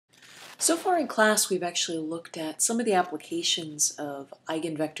So far in class, we've actually looked at some of the applications of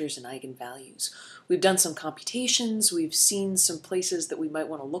eigenvectors and eigenvalues. We've done some computations, we've seen some places that we might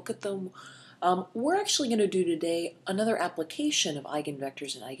want to look at them. We're actually going to do today another application of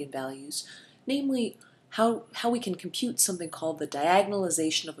eigenvectors and eigenvalues, namely how we can compute something called the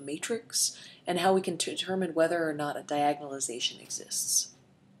diagonalization of a matrix and how we can determine whether or not a diagonalization exists.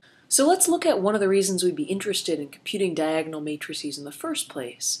 So let's look at one of the reasons we'd be interested in computing diagonal matrices in the first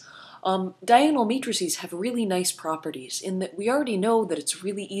place. Diagonal matrices have really nice properties in that we already know that it's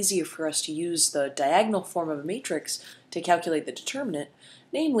really easier for us to use the diagonal form of a matrix to calculate the determinant.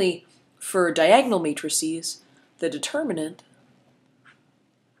 Namely, for diagonal matrices, the determinant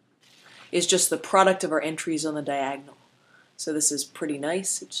is just the product of our entries on the diagonal. So this is pretty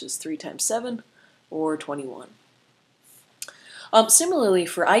nice. It's just 3 times 7, or 21. Similarly,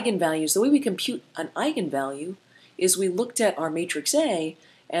 for eigenvalues, the way we compute an eigenvalue is we looked at our matrix A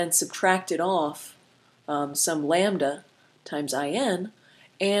and subtracted off some lambda times in,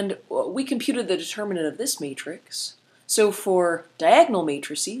 and we computed the determinant of this matrix. So for diagonal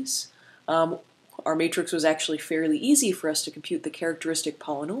matrices, our matrix was actually fairly easy for us to compute the characteristic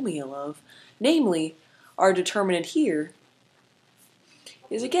polynomial of, namely, our determinant here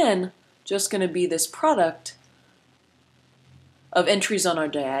is again just going to be this product of entries on our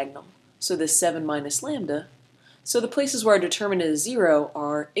diagonal. So this 7 minus lambda. So the places where our determinant is 0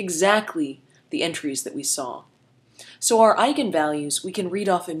 are exactly the entries that we saw. So our eigenvalues we can read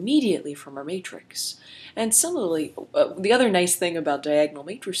off immediately from our matrix. And similarly, the other nice thing about diagonal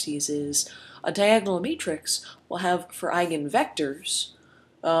matrices is a diagonal matrix will have for eigenvectors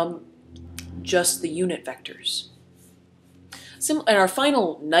just the unit vectors. And our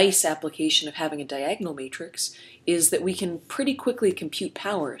final nice application of having a diagonal matrix is that we can pretty quickly compute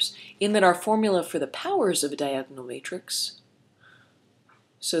powers, in that our formula for the powers of a diagonal matrix,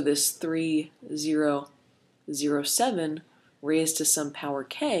 so this 3, 0, 0, 7 raised to some power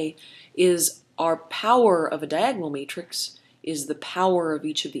k, is our power of a diagonal matrix is the power of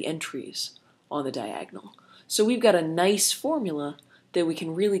each of the entries on the diagonal. So we've got a nice formula that we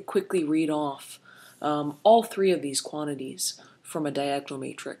can really quickly read off all three of these quantities from a diagonal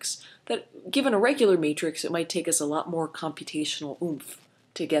matrix. That, given a regular matrix, it might take us a lot more computational oomph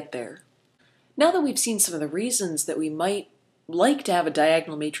to get there. Now that we've seen some of the reasons that we might like to have a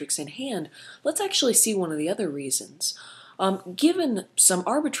diagonal matrix in hand, let's actually see one of the other reasons. Given some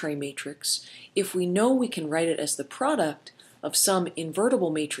arbitrary matrix, if we know we can write it as the product of some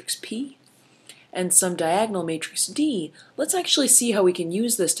invertible matrix P and some diagonal matrix D, let's actually see how we can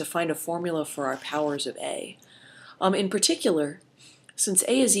use this to find a formula for our powers of A. In particular, since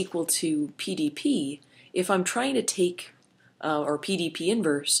A is equal to PDP, if I'm trying to take, or PDP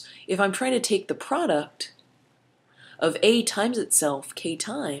inverse, if I'm trying to take the product of A times itself, K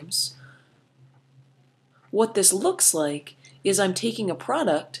times, what this looks like is I'm taking a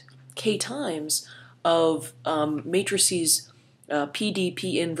product, K times, of matrices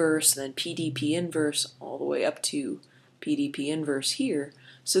PDP inverse, then PDP inverse, all the way up to PDP inverse here.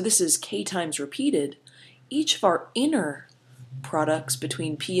 So this is K times repeated. Each of our inner products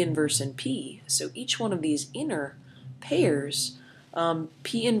between P inverse and P, so each one of these inner pairs,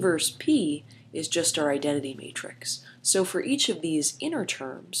 P inverse P is just our identity matrix. So for each of these inner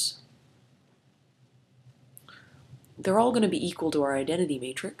terms, they're all going to be equal to our identity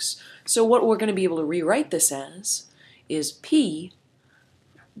matrix. So what we're going to be able to rewrite this as is P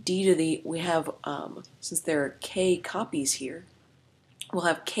d to the, we have, since there are k copies here, we'll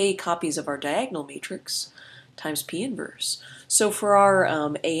have k copies of our diagonal matrix times P inverse. So for our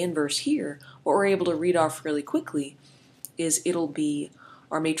A inverse here, what we're able to read off really quickly is it'll be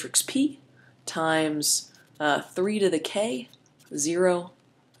our matrix P times 3 to the k, 0,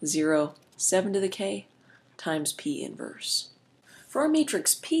 0, 7 to the k, times P inverse. For our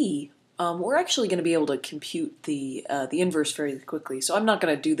matrix P, we're actually going to be able to compute the inverse very quickly. So I'm not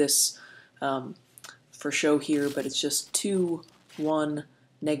going to do this for show here, but it's just 2, 1,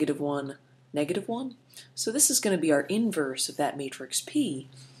 negative 1, negative 1. So this is going to be our inverse of that matrix P.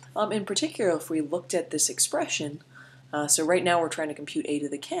 In particular, if we looked at this expression, so right now we're trying to compute A to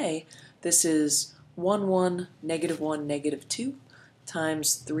the k, this is 1, 1, negative 1, negative 2,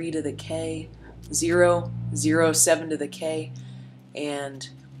 times 3 to the k, 0, 0, 7 to the k, and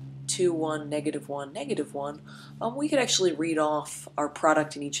 2, 1, negative 1, negative 1. We could actually read off our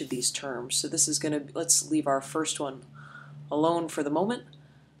product in each of these terms. So this is going to, let's leave our first one alone for the moment.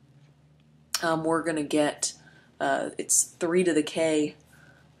 We're going to get, it's 3 to the k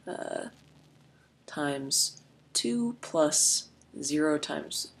times 2 plus 0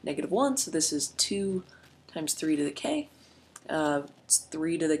 times negative 1. So this is 2 times 3 to the k. It's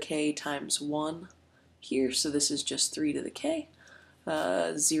 3 to the k times 1 here, so this is just 3 to the k.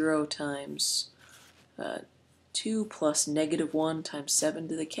 0 times 2 plus negative 1 times 7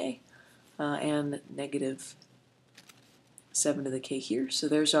 to the k, and negative 7 to the k here. So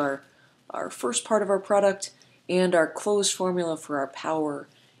there's our first part of our product, and our closed formula for our power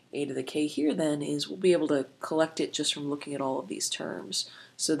a to the k here then is we'll be able to collect it just from looking at all of these terms.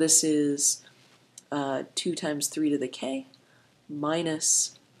 So this is 2 times 3 to the k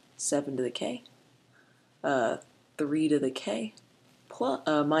minus 7 to the k, 3 to the k plus,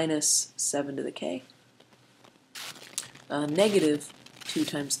 minus 7 to the k, negative 2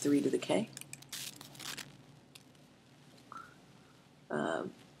 times 3 to the k,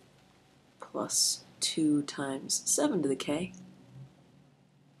 plus 2 times 7 to the k.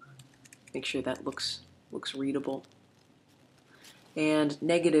 Make sure that looks readable. And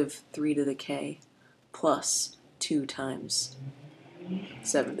negative 3 to the k plus 2 times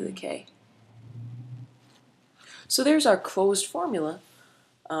 7 to the k. So there's our closed formula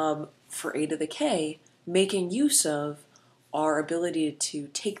for a to the k, making use of our ability to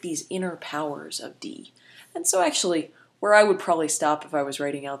take these inner powers of d. And so actually, where I would probably stop if I was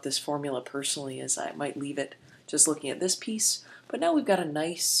writing out this formula personally is I might leave it just looking at this piece. But now we've got a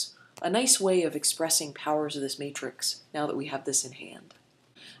nice way of expressing powers of this matrix now that we have this in hand.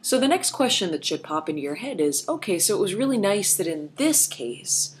 So the next question that should pop into your head is, okay, so it was really nice that in this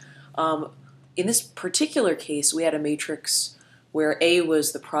case, in this particular case, we had a matrix where A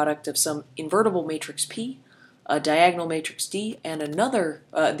was the product of some invertible matrix P, a diagonal matrix D, and another,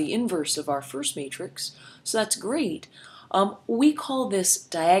 the inverse of our first matrix. So that's great. We call this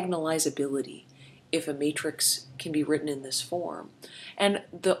diagonalizability if a matrix can be written in this form. And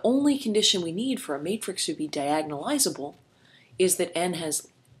the only condition we need for a matrix to be diagonalizable is that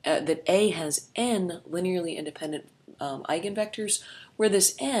A has n linearly independent eigenvectors, where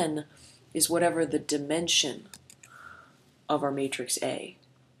this n is whatever the dimension of our matrix A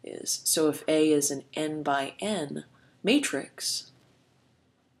is. So if A is an n by n matrix,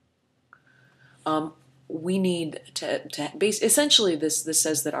 we need to essentially this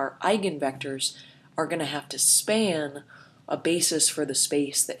says that our eigenvectors are going to have to span a basis for the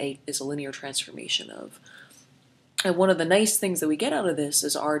space that A is a linear transformation of. And one of the nice things that we get out of this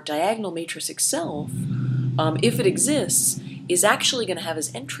is our diagonal matrix itself, if it exists, is actually going to have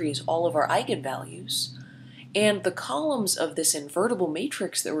as entries all of our eigenvalues. And the columns of this invertible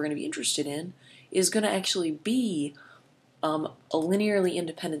matrix that we're going to be interested in is going to actually be a linearly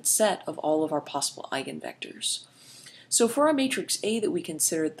independent set of all of our possible eigenvectors. So for our matrix A that we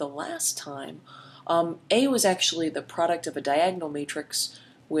considered the last time, A was actually the product of a diagonal matrix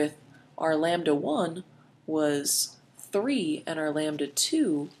with our lambda 1 was 3 and our lambda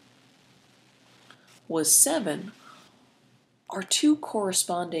 2 was 7. Our two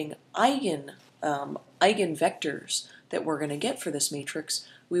corresponding eigenvectors that we're going to get for this matrix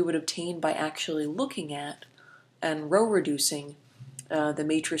we would obtain by actually looking at and row reducing the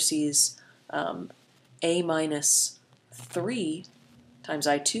matrices A minus 3 times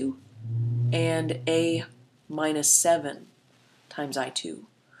I2 and A minus 7 times I2.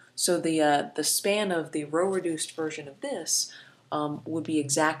 So the span of the row-reduced version of this would be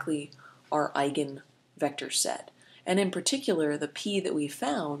exactly our eigenvector set. And in particular, the P that we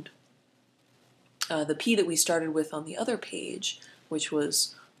found, the P that we started with on the other page, which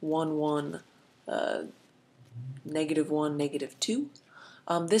was 1, 1, negative 1, negative 2,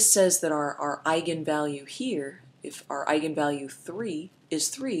 this says that our eigenvalue here, if our eigenvalue is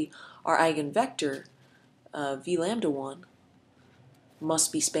 3, our eigenvector, v lambda 1,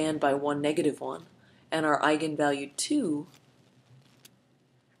 must be spanned by 1, negative 1, and our eigenvalue 2,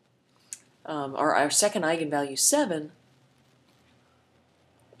 our second eigenvalue 7,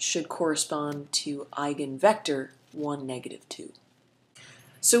 should correspond to eigenvector 1, negative 2.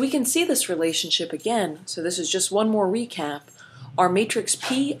 So we can see this relationship again. So this is just one more recap. Our matrix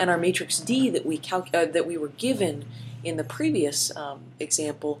P and our matrix D that we were given in the previous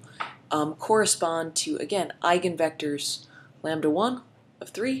example correspond to, again, eigenvectors lambda 1 of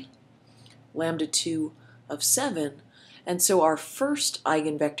 3, lambda 2 of 7. And so our first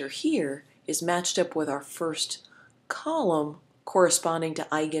eigenvector here is matched up with our first column corresponding to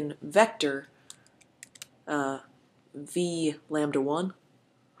eigenvector v lambda 1,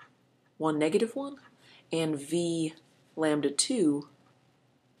 1, negative 1, and v lambda 2.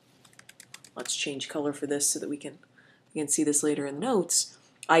 Let's change color for this so that we can see this later in the notes.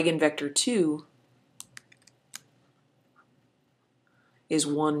 Eigenvector 2 is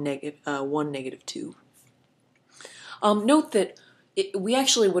 1, negative 2. Note that we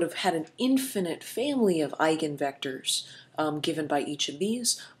actually would have had an infinite family of eigenvectors given by each of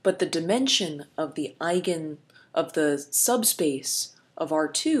these, but the dimension of the subspace of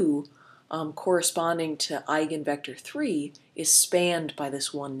R2 corresponding to eigenvector 3 is spanned by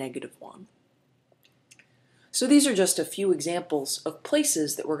this one, -1. So these are just a few examples of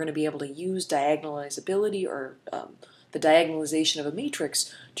places that we're going to be able to use diagonalizability or the diagonalization of a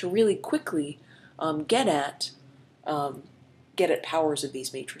matrix to really quickly get at powers of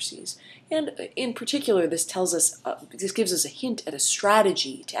these matrices. And in particular, this tells us, this gives us a hint at a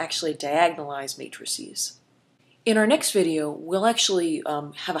strategy to actually diagonalize matrices. In our next video, we'll actually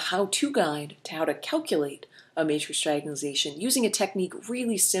have a how-to guide to how to calculate a matrix diagonalization using a technique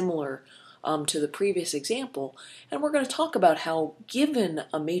really similar to the previous example, and we're going to talk about how, given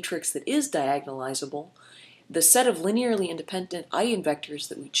a matrix that is diagonalizable, the set of linearly independent eigenvectors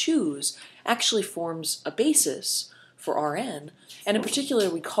that we choose actually forms a basis for Rn, and in particular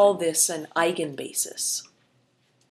we call this an eigenbasis.